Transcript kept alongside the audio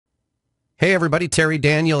Hey everybody, Terry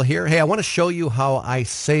Daniel here. Hey, I want to show you how I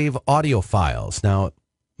save audio files. Now,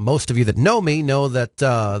 most of you that know me know that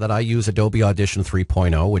I use Adobe Audition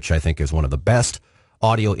 3.0, which I think is one of the best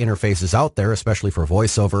audio interfaces out there, especially for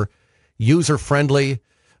voiceover. User-friendly.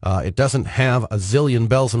 It doesn't have a zillion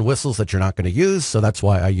bells and whistles that you're not going to use, so that's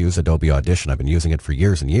why I use Adobe Audition. I've been using it for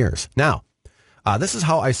years and years. Now, this is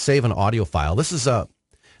how I save an audio file.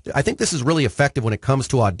 I think this is really effective when it comes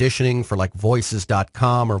to auditioning for like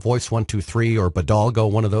voices.com or Voice123 or Badalgo,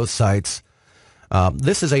 one of those sites.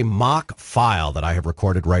 This is a mock file that I have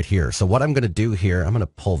recorded right here. So what I'm going to do here, I'm going to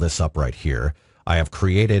pull this up right here. I have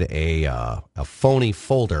created a phony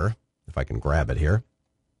folder, if I can grab it here.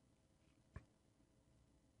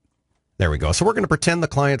 There we go. So we're going to pretend the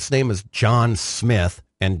client's name is John Smith,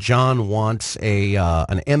 and John wants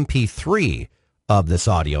an MP3 of this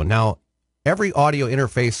audio. Now, every audio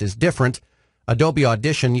interface is different. Adobe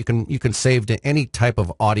Audition, you can save to any type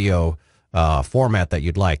of audio format that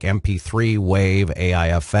you'd like. MP3, WAV,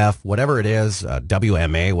 AIFF, whatever it is,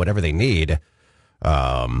 WMA, whatever they need.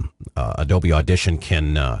 Adobe Audition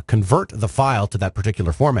can convert the file to that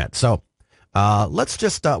particular format. So let's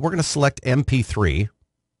just, we're going to select MP3.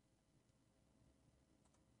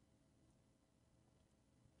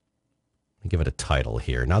 Give it a title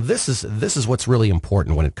here. Now, this is what's really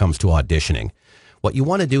important when it comes to auditioning. What you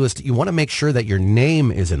want to do is you want to make sure that your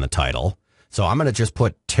name is in the title. So I'm going to just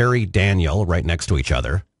put Terry Daniel right next to each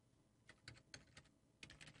other.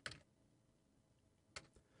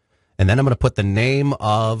 And then I'm going to put the name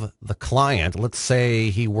of the client. Let's say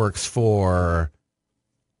he works for,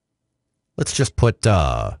 let's just put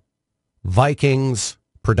Vikings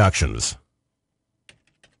Productions.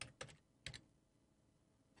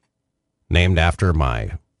 Named after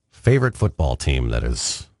my favorite football team that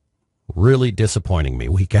is really disappointing me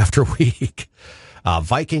week after week.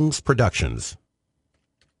 Vikings Productions.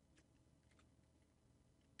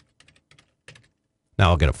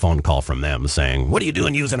 Now I'll get a phone call from them saying, what are you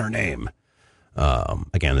doing using our name?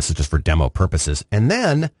 Again, this is just for demo purposes. And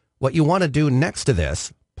then what you want to do next to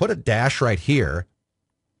this, put a dash right here.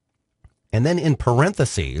 And then in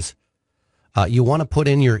parentheses, you want to put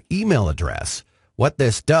in your email address. What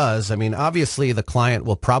this does, I mean, obviously the client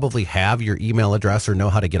will probably have your email address or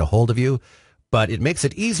know how to get a hold of you, but it makes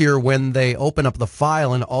it easier when they open up the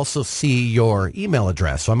file and also see your email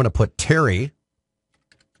address. So I'm going to put Terry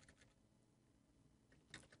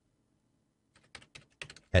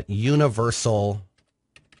at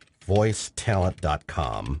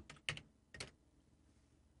universalvoicetalent.com.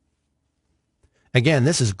 Again,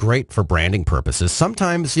 this is great for branding purposes.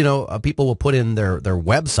 Sometimes, people will put in their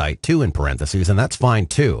website, too, in parentheses, and that's fine,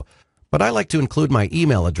 too. But I like to include my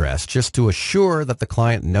email address just to assure that the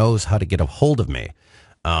client knows how to get a hold of me.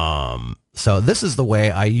 So this is the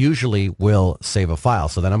way I usually will save a file.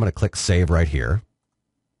 So then I'm going to click Save right here.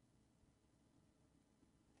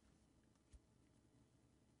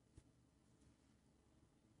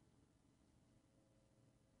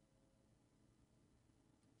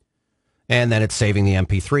 And then it's saving the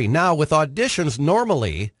MP3. Now, with auditions,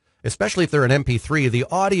 normally, especially if they're an MP3, the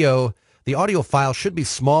audio file should be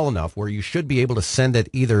small enough where you should be able to send it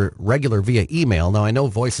either regular via email. Now, I know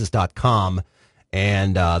voices.com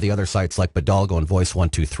and the other sites like Badalgo and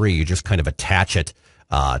Voice123, you just kind of attach it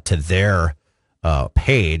to their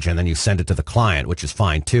page, and then you send it to the client, which is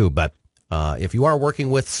fine, too. But if you are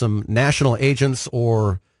working with some national agents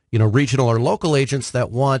or regional or local agents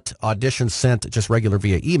that want auditions sent just regular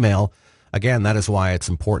via email, again, that is why it's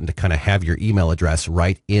important to kind of have your email address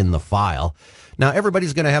right in the file. Now,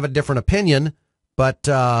 everybody's going to have a different opinion, but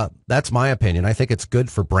that's my opinion. I think it's good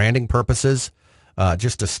for branding purposes,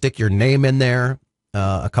 just to stick your name in there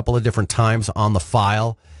a couple of different times on the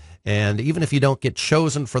file. And even if you don't get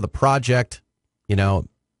chosen for the project,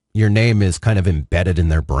 your name is kind of embedded in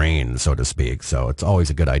their brain, so to speak. So it's always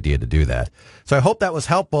a good idea to do that. So I hope that was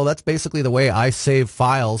helpful. That's basically the way I save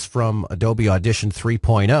files from Adobe Audition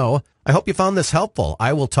 3.0. I hope you found this helpful.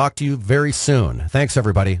 I will talk to you very soon. Thanks,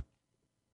 everybody.